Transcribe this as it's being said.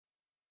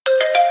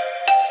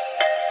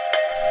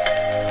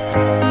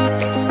Hello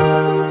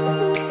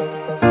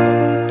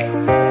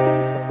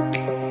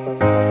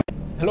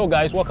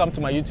guys, welcome to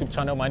my YouTube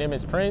channel. My name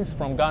is Prince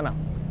from Ghana.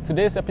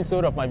 Today's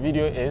episode of my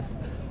video is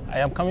I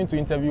am coming to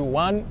interview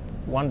one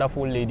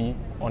wonderful lady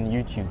on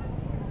YouTube.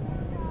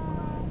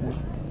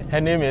 Her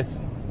name is...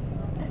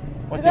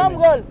 What's your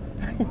name?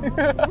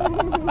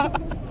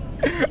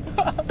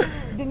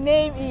 The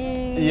name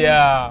is...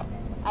 Yeah.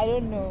 I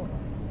don't know.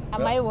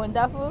 Am I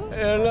wonderful?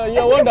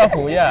 You're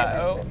wonderful,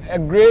 yeah. A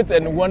great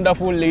and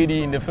wonderful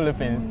lady in the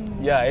Philippines.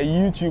 Yeah, a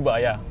YouTuber,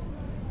 yeah.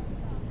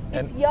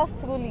 It's yours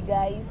truly,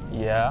 guys.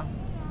 Yeah.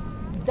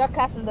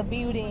 Dorcas in the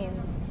building.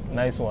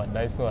 Nice one,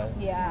 nice one.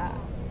 Yeah.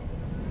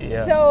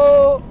 Yeah.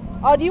 So,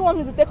 or do you want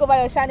me to take over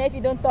your channel if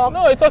you don't talk?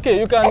 No, it's okay.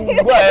 You can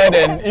go ahead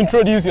and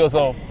introduce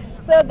yourself.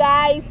 So,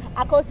 guys,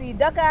 I call you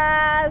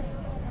Dorcas,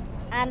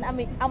 and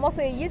I'm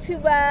also a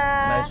YouTuber.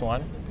 Nice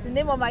one. The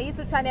name of my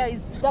YouTube channel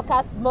is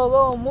Dorcas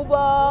Moro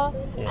Mubo.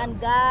 Yeah. And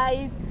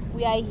guys,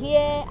 we are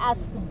here at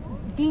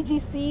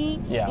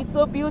BGC. Yeah. It's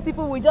so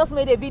beautiful. We just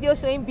made a video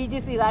showing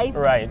BGC, right?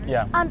 Right,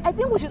 yeah. And I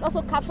think we should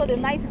also capture the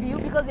night view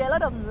because there are a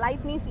lot of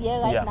lightnings here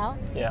right now.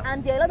 Yeah.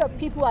 And there are a lot of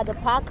people at the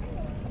park.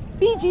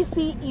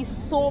 BGC is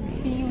so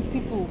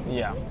beautiful.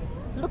 Yeah.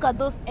 Look at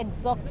those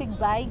exotic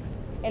bikes,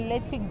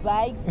 electric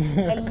bikes,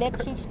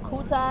 electric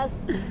scooters,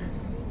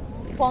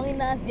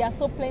 foreigners. There are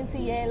so plenty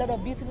here. A lot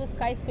of beautiful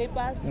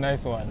skyscrapers.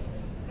 Nice one.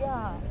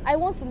 Yeah. I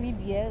want to live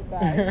here,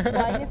 guys, but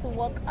I need to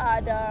work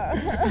harder.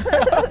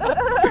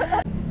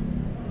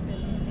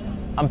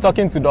 I'm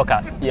talking to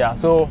Dorcas. Yeah.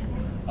 So,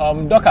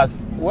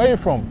 Dorcas, where are you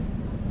from?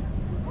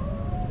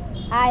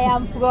 I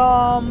am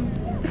from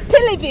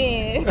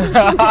Philippines.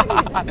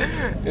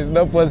 It's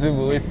not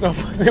possible. It's not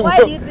possible. Why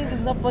do you think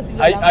it's not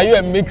possible? Are you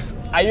a mix?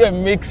 Are you a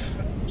mix?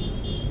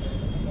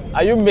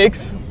 Are you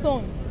mixed?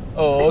 Soon.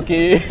 Oh,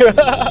 okay.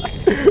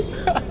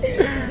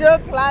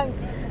 Joke lang.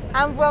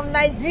 I'm from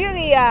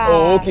Nigeria.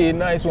 Oh, okay.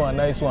 Nice one.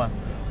 Nice one.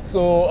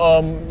 So,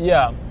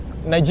 yeah,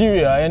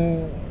 Nigeria.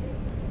 And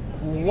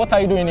what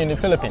are you doing in the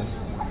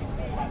Philippines?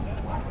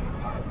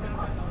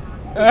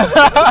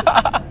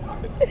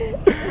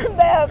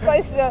 Better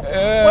question.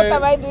 What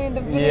am I doing in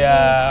the Philippines?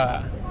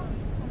 Yeah.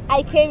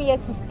 I came here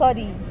to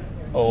study.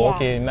 Oh, Yeah.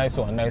 okay. Nice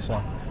one. Nice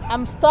one.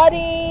 I'm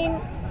studying.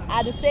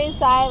 At the same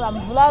time,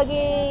 I'm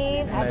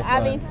vlogging. I'm Nice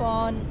having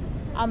fun.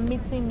 I'm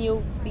meeting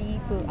new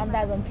people, and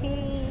that's on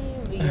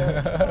period.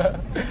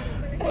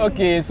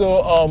 Okay,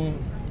 so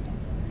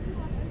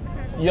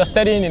you're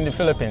studying in the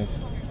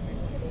Philippines.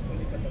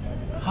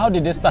 How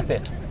did it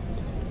started?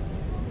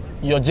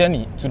 Your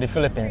journey to the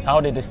Philippines, how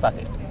did it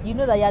started? You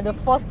know that you're the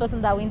first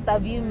person that will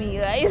interview me,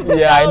 right?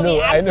 Yeah, I That will know,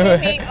 be I know.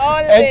 asking me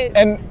always.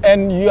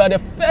 And you are the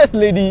first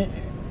lady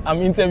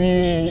I'm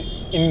interviewing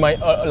in my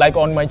like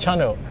on my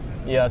channel.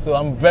 Yeah, so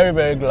I'm very,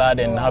 very glad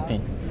and happy.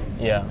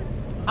 Yeah.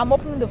 I'm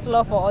opening the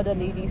floor for other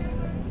ladies.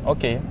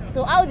 Okay.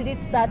 So how did it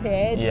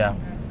started? Yeah.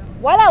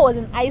 While I was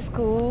in high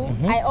school,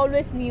 I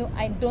always knew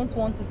I don't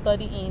want to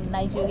study in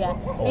Nigeria.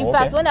 In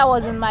fact, when I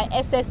was in my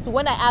SS2,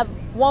 when I have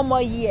one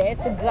more year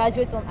to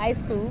graduate from high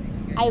school,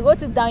 I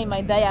wrote it down in my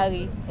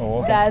diary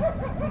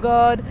that,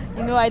 God,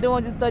 you know, I don't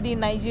want to study in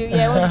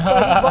Nigeria. I want to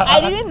study, but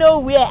I didn't know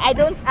where. I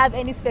don't have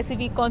any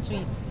specific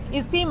country.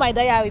 It's still in my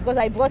diary because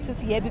I brought it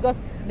here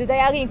because the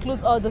diary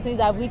includes all the things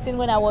I've written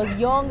when I was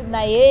young,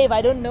 naive,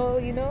 I don't know,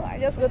 you know. I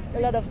just wrote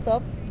a lot of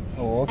stuff.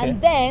 Oh, okay. And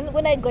then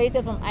when I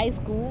graduated from high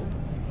school,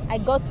 I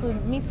got to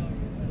meet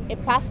a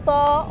pastor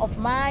of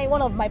mine,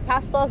 one of my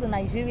pastors in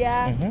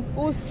Nigeria,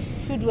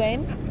 whose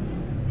children,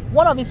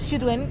 one of his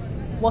children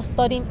was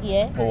studying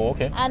here. Oh,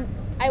 okay. And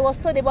I was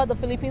told about the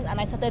Philippines and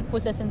I started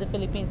processing the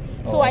Philippines.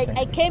 So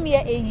I came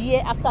here a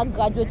year after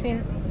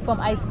graduating from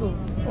high school.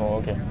 Oh,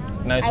 okay.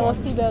 Nice one. I was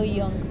still very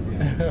young.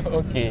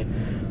 Okay.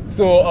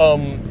 So,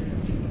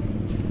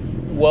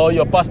 well,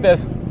 your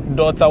pastor's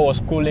daughter was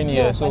schooling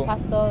here. No, So my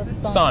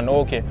pastor's son.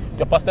 Okay.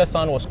 Your pastor's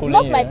son was schooling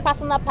Not here. my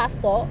personal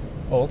pastor.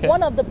 Oh, okay.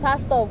 One of the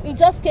pastors. He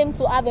just came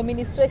to have a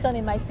ministration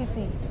in my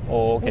city.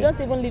 Oh, okay. We don't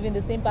even live in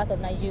the same part of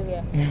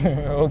Nigeria.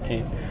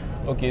 Okay.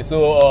 Okay.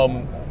 So,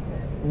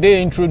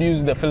 they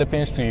introduced the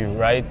Philippines to you,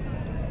 right?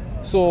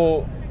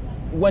 So,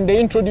 when they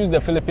introduced the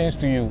Philippines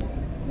to you,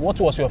 what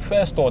was your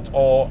first thought,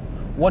 or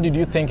what did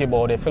you think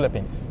about the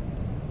Philippines?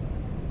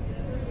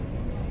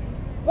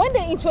 When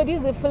they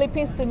introduced the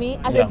Philippines to me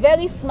as a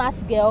very smart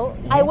girl,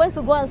 I went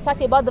to go and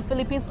search about the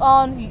Philippines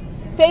on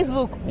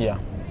Facebook. Yeah.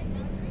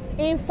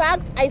 In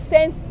fact, I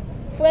sent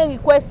friend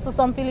requests to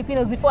some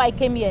Filipinos before I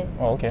came here.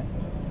 Oh, okay.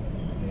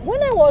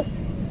 When I was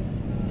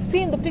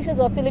seeing the pictures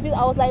of Philippines,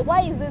 I was like,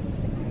 why is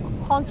this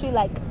country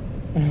like,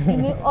 you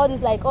know, all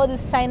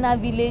this China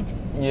village?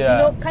 Yeah.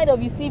 You know, kind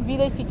of you see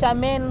village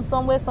fishermen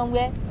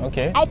somewhere.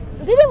 Okay. I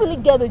didn't really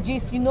get the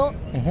gist, you know.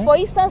 For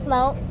instance,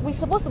 now we're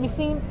supposed to be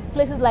seeing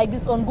places like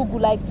this on Google.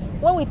 Like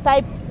when we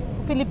type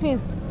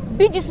Philippines,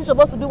 BGC is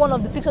supposed to be one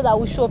of the pictures that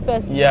we show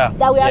first. Yeah.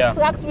 That will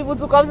attract people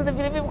to come to the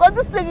Philippines because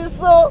this place is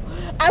so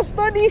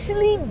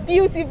astonishingly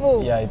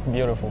beautiful. Yeah, it's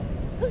beautiful.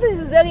 This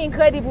is very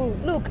incredible.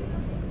 Look,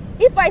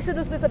 if I see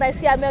this place and I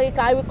see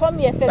America, I will come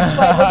here first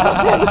before I go to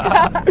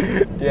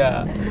America.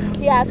 Yeah.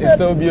 Yeah. So it's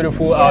so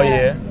beautiful out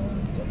here.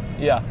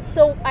 Yeah.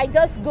 So I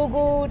just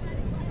Googled,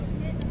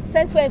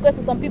 sent friend requests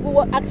to some people,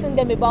 were asking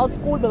them about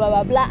school, blah,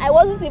 blah, blah, blah. I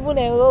wasn't even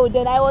enrolled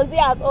then. I was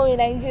there at home in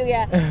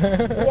Nigeria.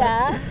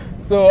 Yeah.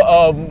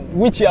 So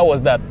which year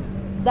was that?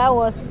 That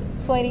was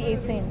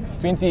 2018.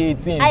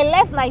 2018. I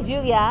left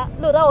Nigeria.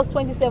 No, that was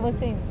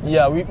 2017.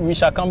 Yeah, we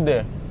shall come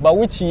there. But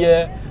which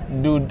year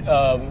did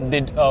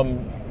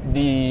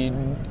the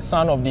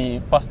son of the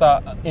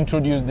pastor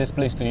introduce this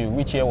place to you?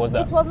 Which year was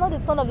that? It was not the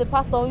son of the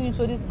pastor who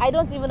introduced. I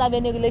don't even have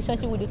any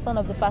relationship with the son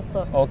of the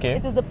pastor. Okay.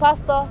 It is the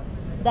pastor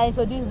that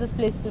introduced this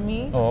place to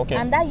me. Oh, okay.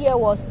 And that year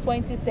was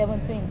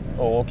 2017.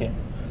 Oh, okay.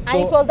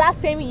 And it was that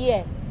same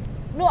year.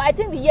 No, I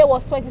think the year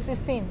was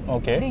 2016.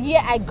 Okay. The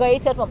year I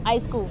graduated from high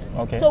school.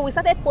 Okay. So we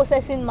started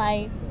processing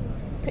my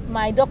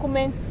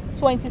documents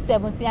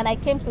 2017, and I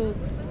came to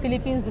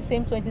Philippines the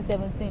same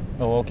 2017.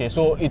 Oh, okay.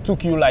 So it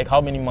took you like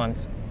how many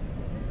months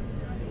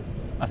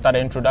after the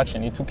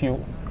introduction? It took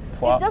you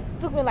for... It just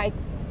took me like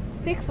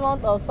 6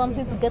 months or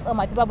something to get all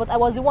my paper, but I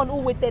was the one who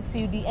waited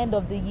till the end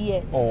of the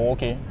year. Oh,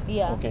 okay.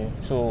 Yeah. Okay.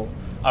 So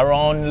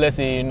around, let's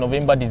say,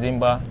 November,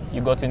 December,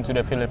 you got into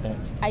the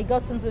Philippines. I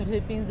got into the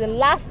Philippines the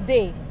last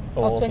day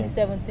of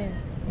 2017.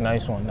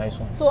 Nice one, nice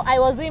one. So I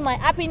was doing my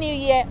Happy New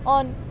Year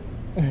on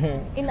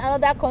in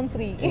another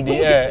country. In the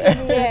air.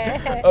 In the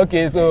air.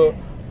 Okay, so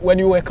when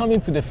you were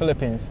coming to the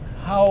Philippines,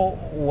 how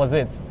was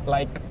it?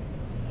 Like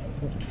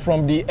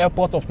from the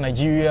airport of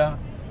Nigeria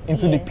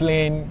into the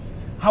plane,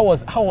 how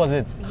was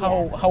it?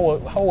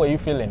 How were you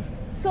feeling?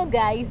 So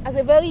guys, as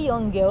a very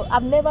young girl,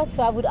 I've never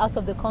traveled out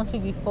of the country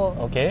before.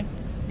 Okay.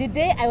 The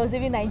day I was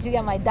leaving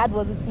Nigeria, my dad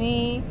was with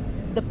me,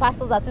 the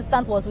pastor's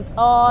assistant was with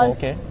us.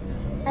 Okay.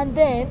 And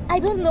then I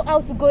don't know how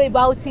to go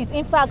about it.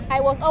 In fact,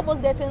 I was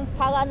almost getting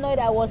paranoid.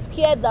 I was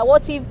scared that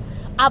what if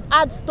I've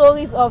had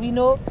stories of,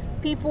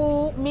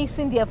 people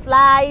missing their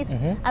flights,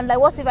 and like,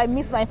 what if I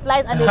miss my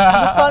flight and they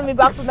call me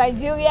back to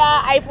Nigeria?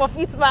 I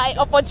forfeit my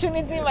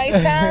opportunity, my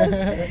chance.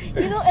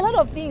 A lot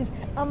of things.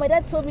 And my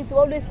dad told me to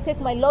always take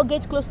my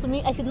luggage close to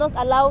me. I should not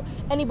allow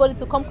anybody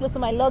to come close to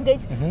my luggage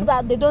so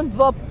that they don't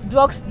drop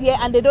drugs there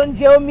and they don't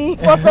jail me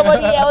for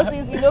somebody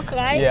else's,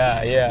 crime.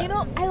 Yeah.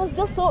 I was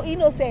just so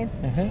innocent,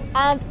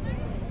 and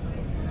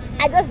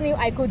I just knew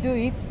I could do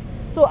it.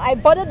 So I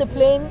boarded the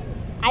plane.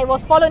 I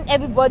was following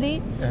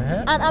everybody,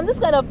 and I'm this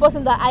kind of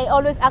person that I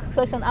always ask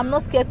questions. I'm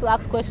not scared to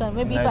ask questions.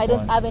 Maybe if I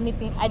don't have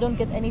anything, I don't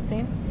get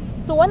anything.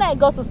 So when I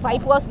got to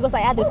Cyprus, because I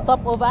had a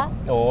stopover,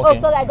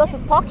 I got to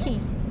Turkey.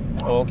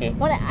 Oh, okay.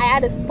 When I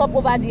had a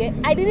stopover there,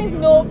 I didn't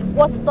know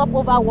what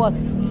stopover was.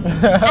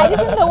 I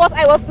didn't know what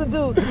I was to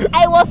do.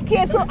 I was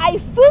scared, so I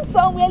stood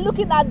somewhere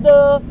looking at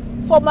the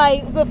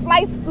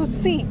flights to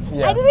see.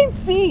 Yeah. I didn't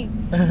see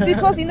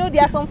because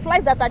there are some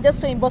flights that are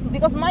just showing, but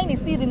because mine is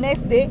still the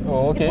next day,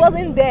 it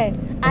wasn't there.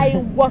 I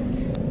walked.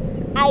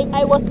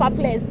 I was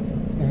perplexed.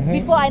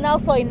 Before I now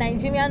saw a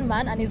Nigerian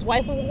man and his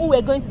wife who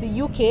were going to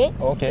the UK.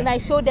 Okay. And I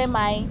showed them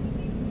my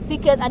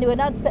ticket, and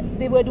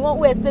they were the one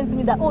who explained to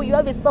me that, you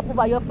have a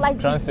stopover, your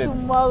flight is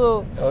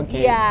tomorrow.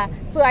 Okay. Yeah.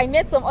 So I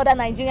met some other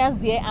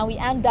Nigerians there, and we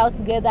hung out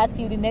together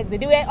till the next day.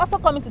 They were also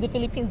coming to the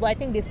Philippines, but I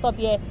think they stopped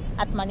here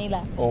at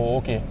Manila. Oh,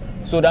 okay.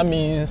 So that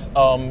means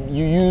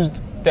you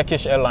used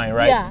Turkish airline,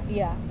 right?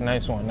 Yeah.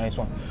 Nice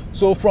one.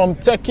 So from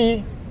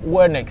Turkey,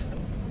 where next?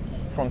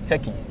 From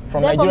Turkey?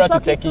 From Nigeria to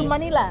Turkey? To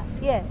Manila,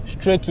 yeah.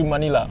 Straight to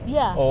Manila?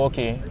 Yeah. Oh,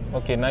 okay.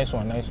 Okay, nice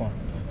one.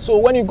 So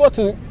when you got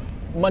to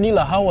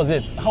Manila, how was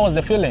it? How was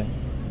the feeling?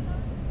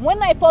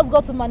 When I first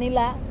got to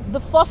Manila,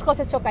 the first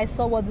culture shock I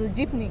saw was the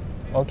jeepney.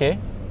 Okay.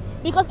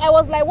 Because I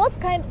was like, what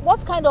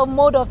kind of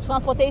mode of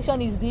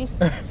transportation is this?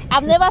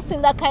 I've never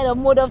seen that kind of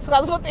mode of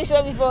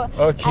transportation before.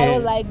 Okay. I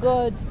was like,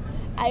 God,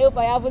 I hope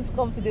I haven't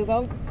come to the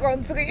wrong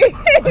country.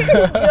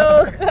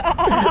 Joke.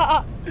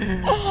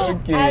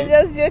 Okay. I'm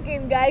just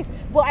joking, guys.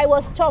 But I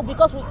was shocked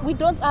because we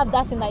don't have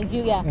that in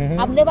Nigeria.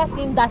 I've never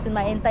seen that in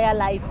my entire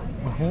life.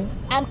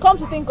 And come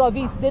to think of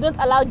it, they don't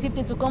allow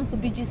jeepney to come to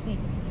BGC.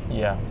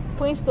 Yeah.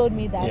 Prince told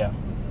me that. Yeah.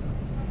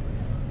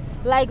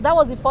 Like, that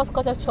was the first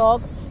culture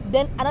shock.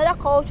 Then another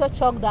culture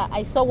shock that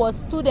I saw was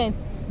students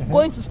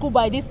going to school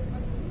by this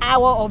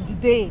hour of the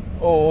day.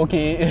 Oh,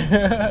 okay.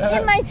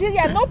 In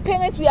Nigeria, no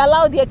parents will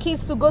allow their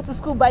kids to go to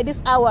school by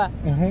this hour.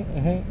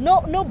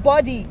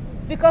 Nobody.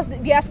 Because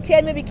they are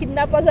scared maybe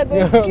kidnappers are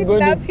going to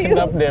kidnap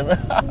them.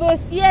 But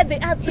here they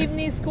have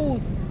evening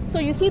schools. So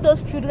you see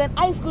those children,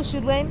 high school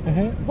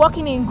children,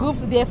 working in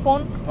groups with their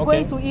phone,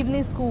 going to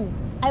evening school.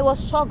 I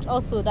was shocked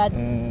also that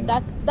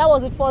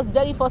was the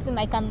very first thing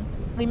I can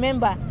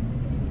remember.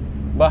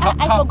 But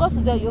I forgot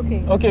to tell you,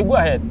 okay. Okay, go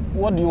ahead.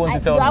 What do you want to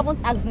tell me? You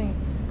haven't asked me.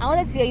 I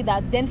wanted to tell you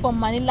that then from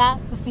Manila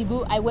to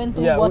Cebu, I went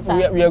through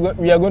water.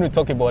 We are going to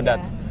talk about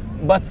that.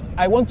 But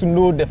I want to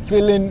know the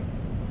feeling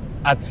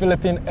at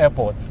Philippine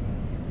airport.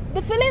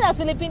 The feeling at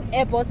Philippine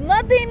airport,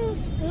 nothing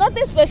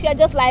special,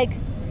 just like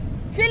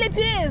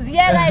Philippines,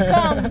 here I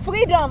come.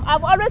 Freedom.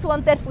 I've always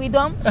wanted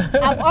freedom.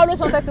 I've always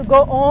wanted to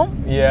go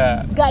home.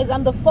 Yeah. Guys,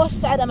 I'm the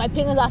first child and my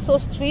parents are so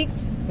strict.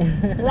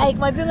 Like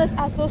my parents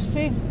are so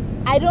strict.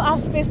 I don't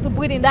have space to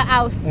breathe in that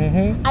house.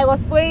 I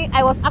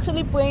was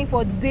actually praying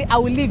for the day I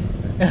will leave.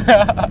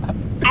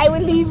 I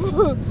will leave.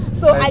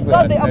 So I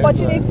got the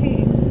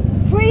opportunity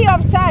free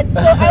of charge. So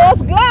I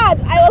was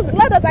glad. I was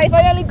glad that I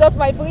finally got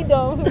my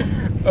freedom.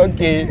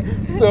 Okay.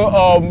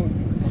 So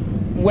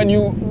when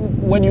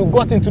you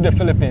got into the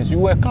Philippines, you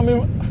were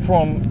coming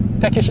from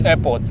Turkish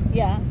airport.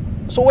 Yeah.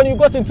 So when you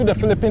got into the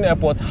Philippine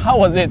airport, how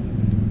was it?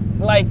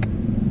 Like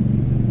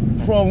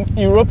from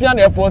European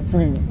airport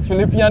to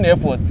Philippine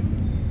airport?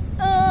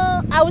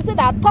 I would say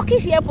that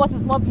Turkish airport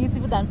is more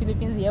beautiful than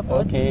Philippines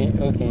airport. Okay.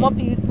 More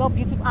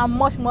beautiful and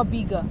much more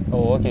bigger.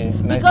 Oh, okay.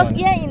 Nice because one.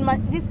 here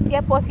in this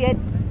airport here,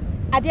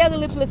 are there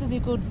really places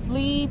you could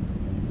sleep?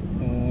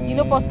 You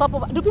know, for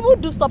stopover. Do people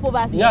do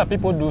stopovers here? Yeah,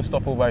 people do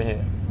stopover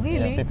here.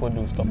 Really? Yeah, people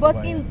do stopover.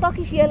 But in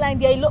Turkish airline,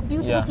 there are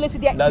beautiful places.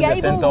 There are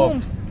even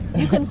rooms.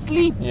 You can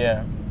sleep.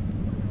 Yeah.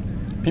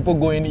 People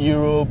go in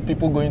Europe,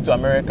 people going to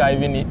America,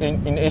 even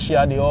in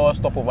Asia, they all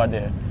stop over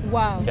there.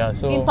 Wow. Yeah.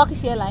 So in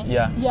Turkish airline.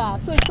 Yeah. Yeah.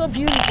 So it's so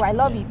beautiful. I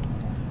love it.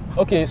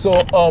 Okay. So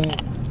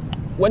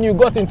when you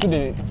got into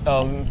the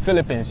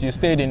Philippines, you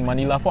stayed in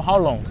Manila for how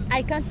long?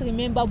 I can't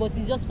remember, but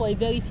it's just for a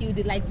very few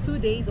days, like 2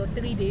 days or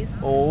 3 days.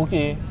 Oh,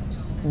 okay.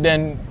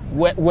 Then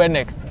where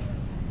next?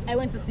 I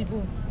went to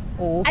Cebu.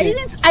 Oh, okay.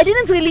 I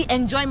didn't really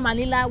enjoy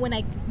Manila when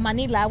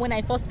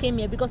I first came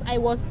here because I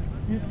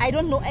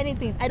don't know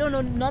anything. I don't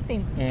know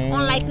nothing.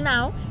 Unlike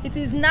now, it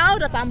is now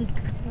that I'm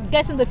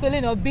getting the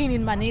feeling of being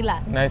in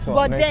Manila. Nice one.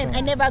 But nice then one.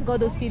 I never got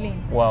those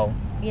feelings. Wow.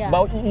 Yeah.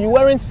 But you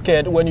weren't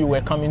scared when you were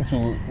coming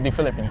to the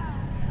Philippines?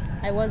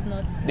 I was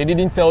not. They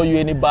didn't tell you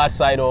any bad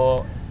side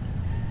or?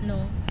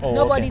 No. Oh,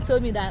 Nobody okay.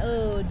 told me that,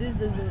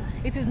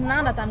 it is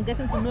now that I'm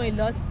getting to know a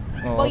lot.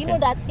 Oh, but you know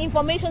that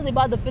information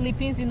about the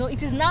Philippines, you know,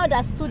 it is now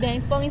that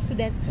foreign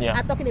students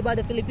are talking about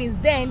the Philippines.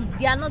 Then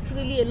there are not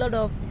really a lot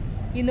of,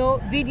 you know,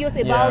 videos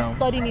about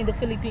studying in the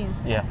Philippines.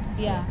 Yeah.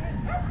 Yeah.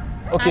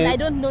 Okay. And I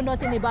don't know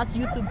nothing about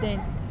YouTube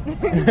then.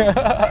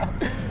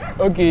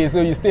 Okay,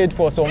 so you stayed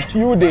for some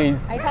few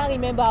days. I can't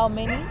remember how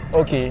many.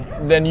 Okay,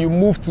 then you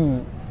moved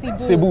to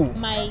Cebu.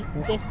 My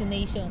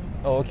destination.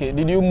 Oh, okay.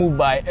 Did you move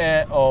by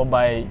air or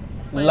by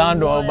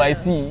land or by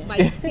sea?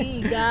 By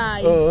sea,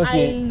 guy. Oh,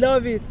 okay. I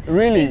love it.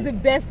 Really? It's the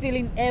best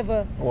feeling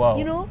ever. Wow.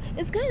 You know,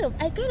 I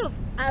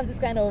have this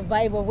kind of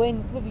vibe of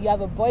when maybe you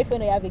have a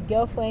boyfriend or you have a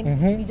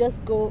girlfriend, you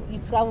just go, you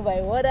travel by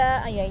water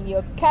and you're in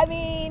your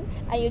cabin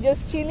and you're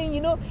just chilling,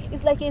 you know,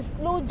 it's like a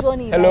slow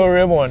journey. Hello, like,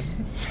 Raymond.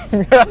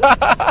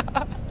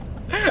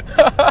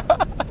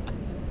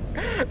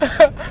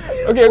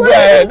 Okay, go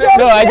ahead.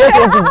 No,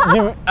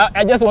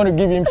 I just want to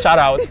give him shout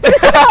out.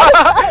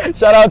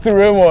 Shout out to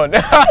Raymond.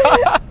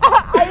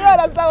 I don't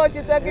understand what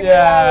you're talking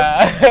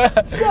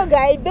about. So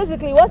guys,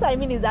 basically what I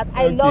mean is that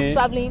I love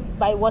traveling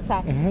by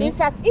water. In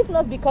fact, if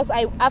not because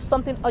I have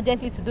something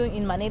urgently to do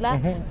in Manila,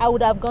 I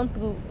would have gone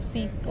through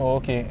sea. Oh,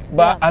 okay.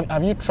 But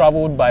have you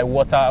traveled by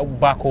water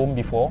back home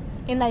before?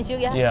 In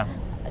Nigeria? Yeah.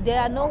 There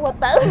are no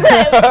waters.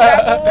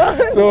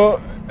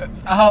 So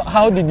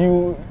how did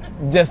you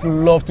just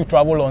love to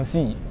travel on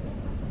sea?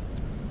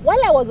 While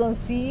I was on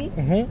sea,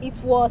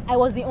 I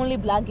was the only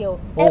black girl.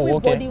 Oh,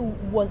 everybody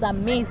was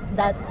amazed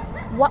that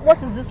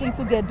what is this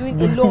little girl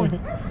doing alone?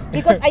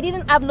 Because I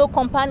didn't have no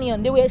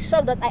companion. They were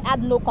shocked that I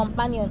had no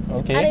companion.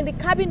 Okay. And in the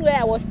cabin where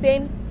I was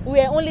staying, we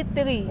were only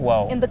 3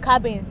 in the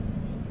cabin.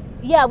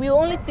 Yeah, we were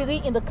only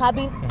 3 in the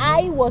cabin.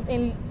 It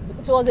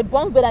was a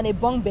bunk bed and a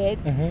bunk bed.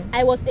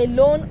 I was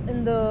alone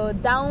in the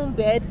down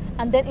bed,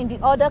 and then in the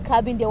other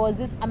cabin there was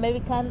this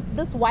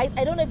white,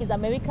 I don't know if it's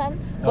American,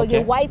 but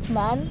a white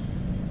man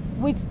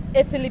with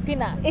a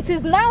Filipina. It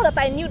is now that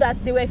I knew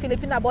that they were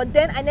Filipina, but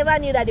then I never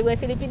knew that they were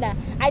Filipina.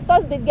 I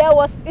thought the girl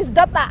was his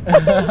daughter.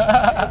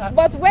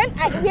 But where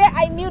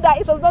I knew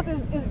that it was not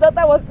his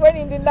daughter was when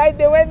in the night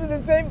they went to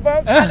the same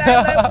bunk, and I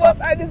was like,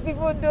 what are these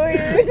people doing?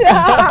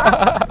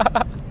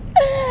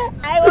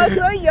 I was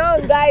so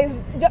young, guys.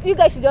 You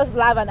guys should just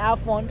laugh and have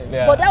fun.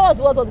 Yeah. But that was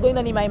what was going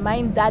on in my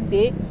mind that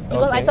day,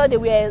 because I thought they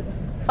were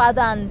father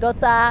and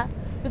daughter.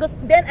 Because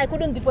then I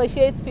couldn't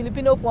differentiate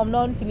Filipino from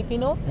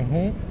non-Filipino.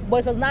 But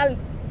it was now,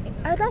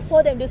 I just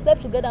saw them, they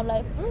slept together. I'm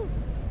like,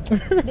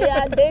 they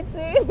are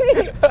dating.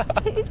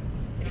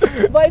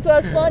 But it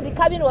was fun. The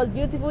cabin was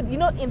beautiful. You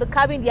know, in the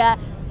cabin there are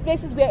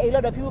spaces where a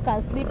lot of people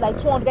can sleep, like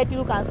 200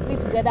 people can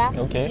sleep together.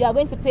 Okay. You are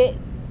going to pay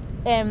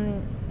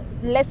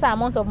lesser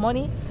amounts of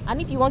money,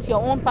 and if you want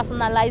your own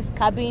personalized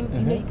cabin,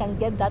 you know, you can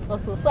get that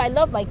also. So I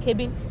love my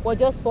cabin, but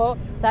just for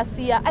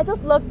Tasia, I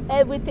just love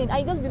everything.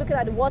 I just be looking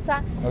at the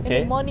water. In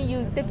the morning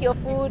you take your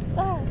food.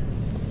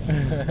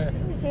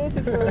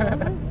 Beautiful.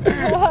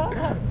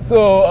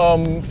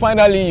 So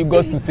finally you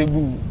got to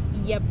Cebu.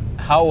 Yep.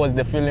 How was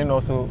the feeling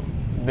also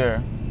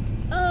there?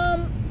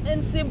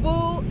 In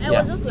Cebu, I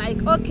was just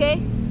like,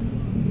 okay,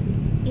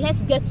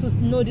 let's get to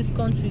know this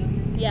country.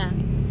 Yeah.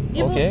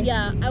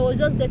 I was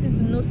just getting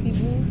to know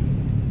Cebu.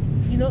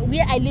 You know,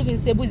 where I live in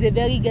Cebu is a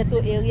very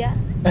ghetto area.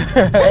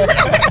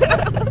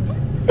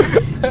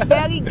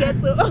 Very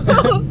ghetto.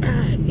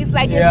 It's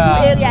like a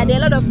school area. There are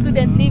a lot of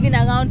students living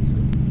around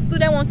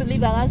students want to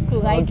live around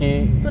school, right?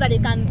 Okay. So that they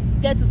can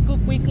get to school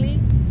quickly.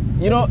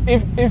 You know,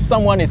 if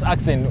someone is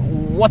asking,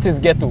 what is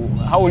ghetto?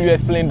 How will you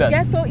explain that?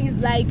 Ghetto is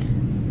like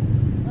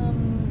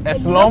a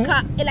slum?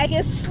 Like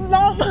a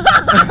slum.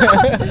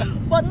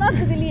 But not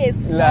really a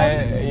slum.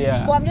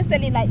 Yeah. But I'm just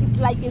telling you, like, it's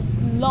like a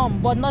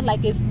slum, but not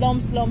like a slum.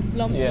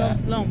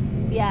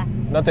 Yeah.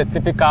 Not a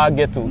typical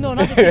ghetto. No,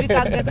 not a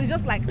typical ghetto.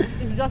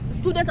 It's just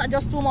students are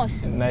just too much.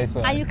 Nice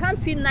one. And you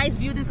can't see nice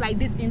buildings like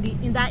this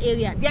in that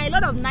area. There are a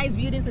lot of nice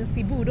buildings in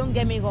Cebu, don't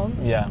get me wrong.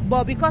 Yeah.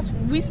 But because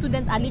we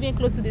students are living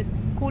close to the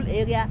school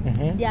area,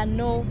 there are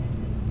no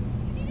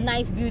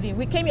nice building.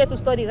 We came here to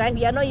study, right?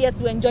 We are not here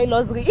to enjoy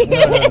luxury.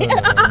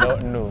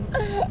 No.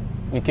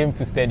 We came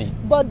to study.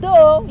 But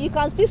though you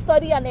can still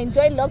study and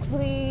enjoy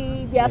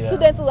luxury, there are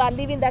students who are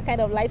living that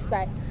kind of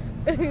lifestyle.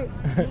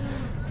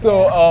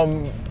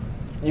 So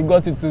you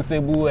got into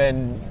Cebu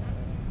and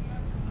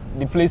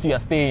the place you are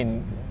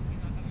staying,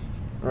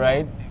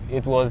 right?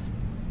 It was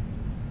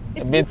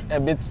a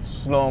bit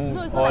slum,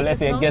 no, or like let's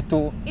say a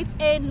ghetto. It's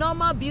a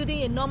normal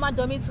building, a normal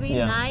dormitory,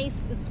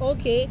 nice, it's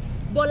okay.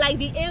 But like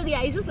the area,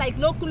 it's just like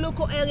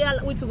local area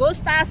with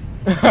roasters.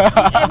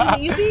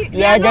 Everything. You see?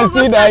 Yeah, I can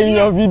see that in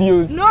your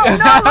videos. No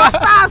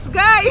roasters,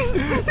 guys.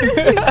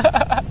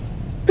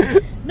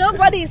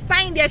 Nobody is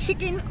tying their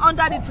chicken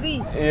under the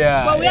tree.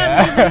 Yeah. But we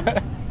are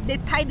living. They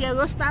tie their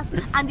roasters,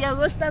 and their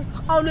roasters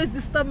always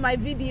disturb my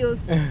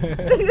videos.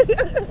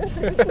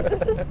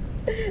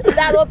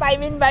 That's what I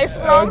mean by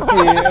slum.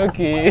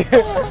 Okay.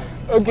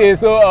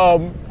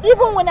 So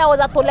even when I was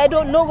at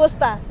Toledo, no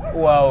roasters.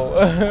 Wow.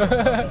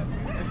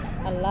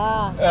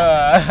 Allah.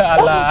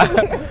 Allah.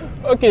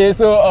 Okay,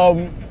 so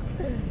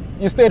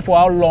you stayed for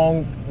how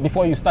long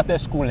before you started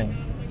schooling?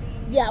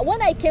 Yeah,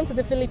 when I came to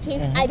the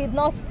Philippines, I did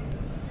not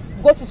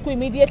go to school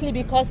immediately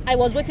because I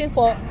was waiting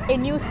for a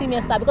new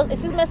semester, because a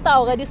semester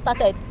already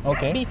started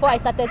before I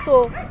started.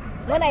 So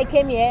when I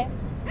came here,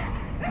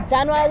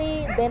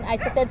 January, then I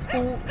started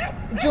school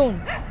June.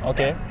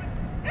 Okay.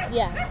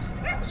 Yeah.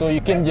 So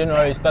you came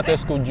January, started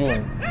school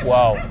June.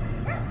 Wow.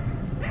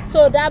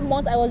 So that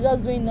month I was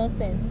just doing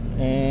nonsense.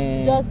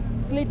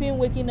 Just sleeping,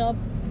 waking up.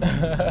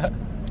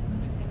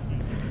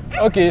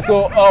 Okay,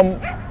 so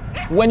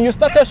when you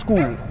started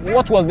school,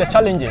 what was the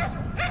challenges?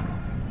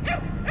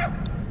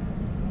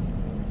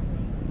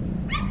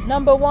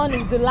 Number one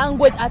is the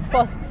language at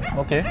first.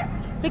 Okay.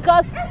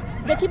 Because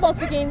they keep on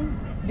speaking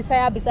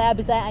Bisaya,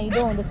 and you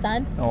don't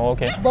understand. Oh,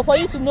 okay. But for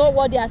you to know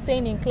what they are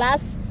saying in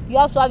class, you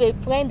have to have a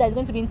friend that's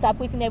going to be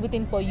interpreting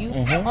everything for you.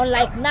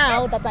 Unlike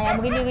now that I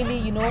am really,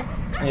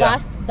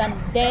 vast than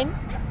then.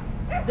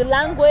 The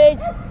language.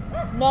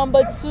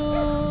 Number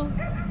two,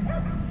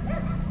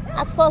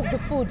 at first the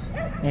food.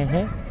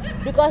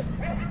 Because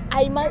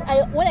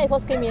when I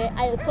first came here,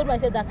 I told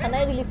myself that, can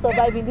I really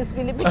survive in this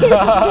Philippines?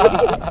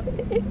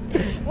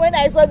 When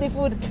I saw the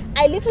food,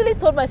 I literally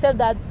told myself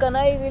that, can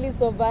I really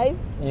survive?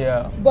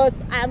 Yeah. But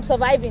I'm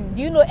surviving.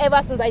 Do you know,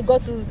 ever since I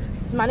got to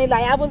Manila,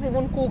 I haven't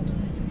even cooked.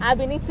 I've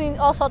been eating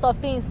all sorts of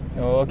things.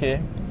 Oh,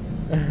 okay.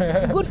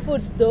 Good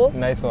foods though.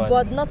 Nice one.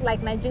 But not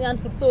like Nigerian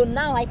food. So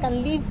now I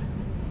can live.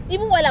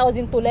 Even while I was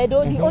in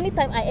Toledo, the only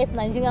time I ate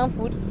Nigerian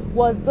food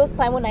was those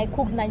times when I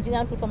cooked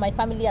Nigerian food for my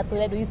family at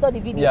Toledo. You saw the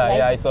videos, right?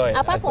 Yeah, I saw it.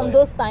 Apart from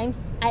those times,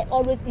 I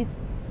always eat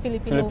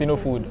Filipino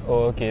food.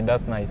 Oh, okay,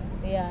 that's nice.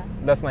 Yeah.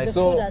 That's nice. The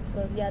so food at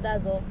first. Yeah,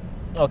 that's all.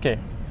 Okay.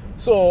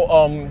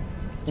 So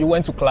you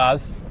went to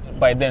class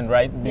by then,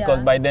 right?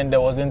 Because by then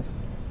there wasn't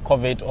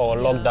COVID or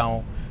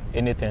lockdown,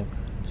 anything.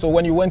 So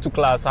when you went to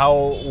class, how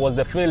was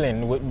the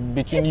feeling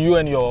between you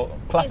and your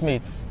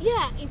classmates?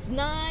 It's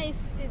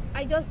nice.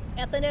 I just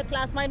attended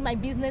class, mind my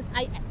business.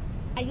 I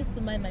used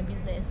to mind my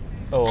business.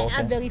 I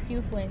had very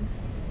few friends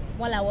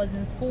while I was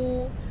in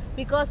school,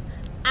 because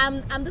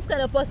I'm this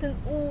kind of person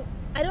who,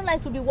 I don't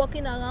like to be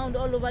walking around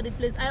all over the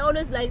place. I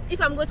always like,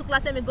 if I'm going to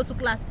class, let me go to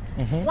class.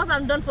 Once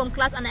I'm done from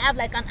class and I have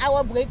like an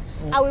hour break,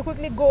 I will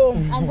quickly go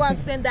home and go and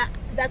spend that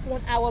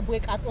 1 hour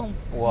break at home.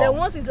 Wow. Then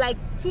once it's like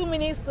 2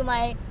 minutes to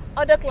my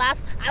other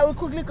class, I will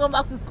quickly come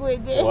back to school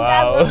again.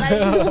 Wow. That's what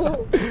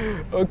I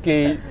do.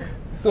 Okay,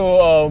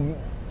 so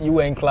you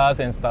were in class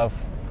and stuff.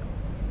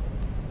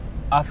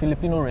 Are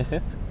Filipino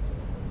racist?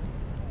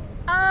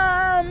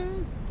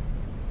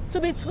 To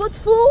be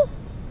truthful,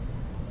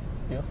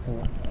 You have to.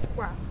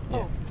 wow.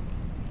 Yeah.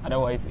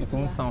 Otherwise, it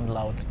won't sound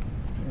loud.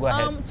 Go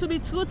ahead. To be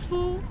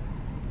truthful,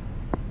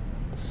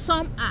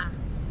 some are.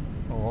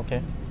 Oh,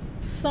 okay.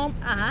 Some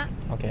are.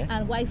 Okay.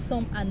 And why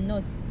some are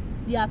not?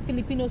 There are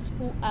Filipinos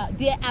who are.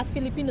 There are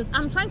Filipinos.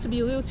 I'm trying to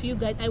be real to you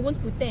guys. I won't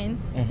pretend,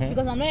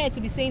 because I'm not here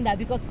to be saying that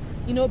because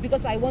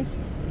I want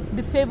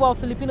the favor of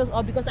Filipinos,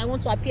 or because I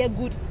want to appear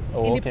good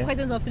in the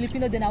presence of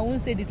Filipinos. Then I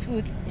won't say the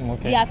truth.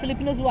 Okay. There are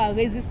Filipinos who are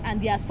racist, and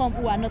there are some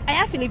who are not. I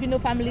have Filipino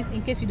families,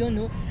 in case you don't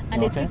know,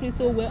 and they treat me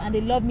so well, and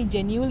they love me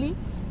genuinely.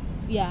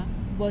 Yeah,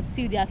 but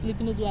still there are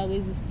Filipinos who are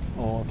racist.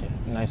 Oh, okay.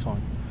 Nice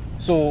one.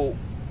 So,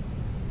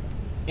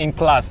 in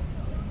class,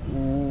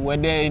 were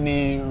there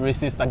any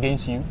racist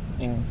against you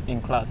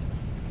in class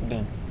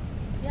then?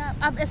 Yeah,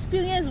 I've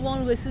experienced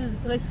one racist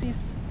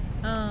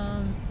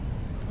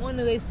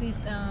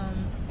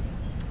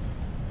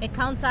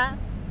encounter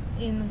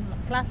in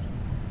class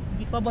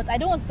before, but I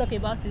don't want to talk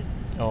about it.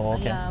 Oh,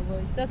 okay. Yeah, but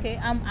it's okay.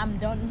 I'm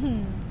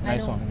done.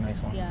 Nice one.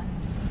 Yeah.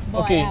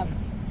 But Okay.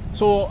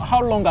 So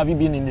how long have you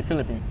been in the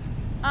Philippines?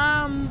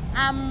 I'm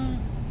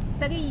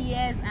 3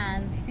 years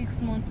and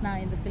 6 months now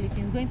in the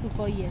Philippines, going to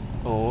 4 years.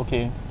 Oh,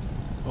 okay.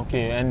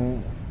 Okay,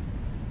 and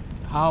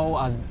how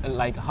has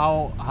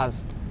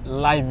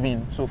life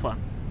been so far?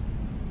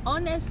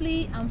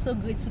 Honestly, I'm so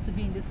grateful to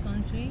be in this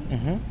country.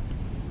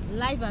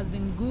 Life has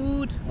been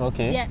good.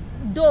 Okay. Yeah,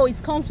 though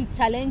it comes with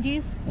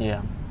challenges.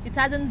 Yeah. It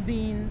hasn't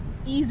been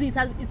easy.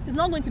 It's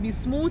not going to be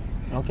smooth.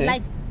 Okay.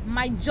 Like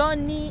my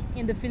journey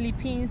in the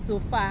Philippines so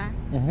far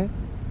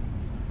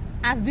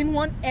has been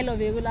one hell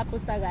of a roller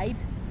coaster ride.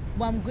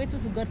 But I'm grateful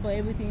to God for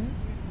everything.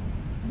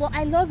 But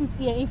I love it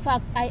here. In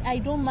fact, I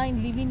don't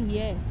mind living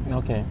here.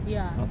 Okay.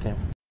 Yeah. Okay.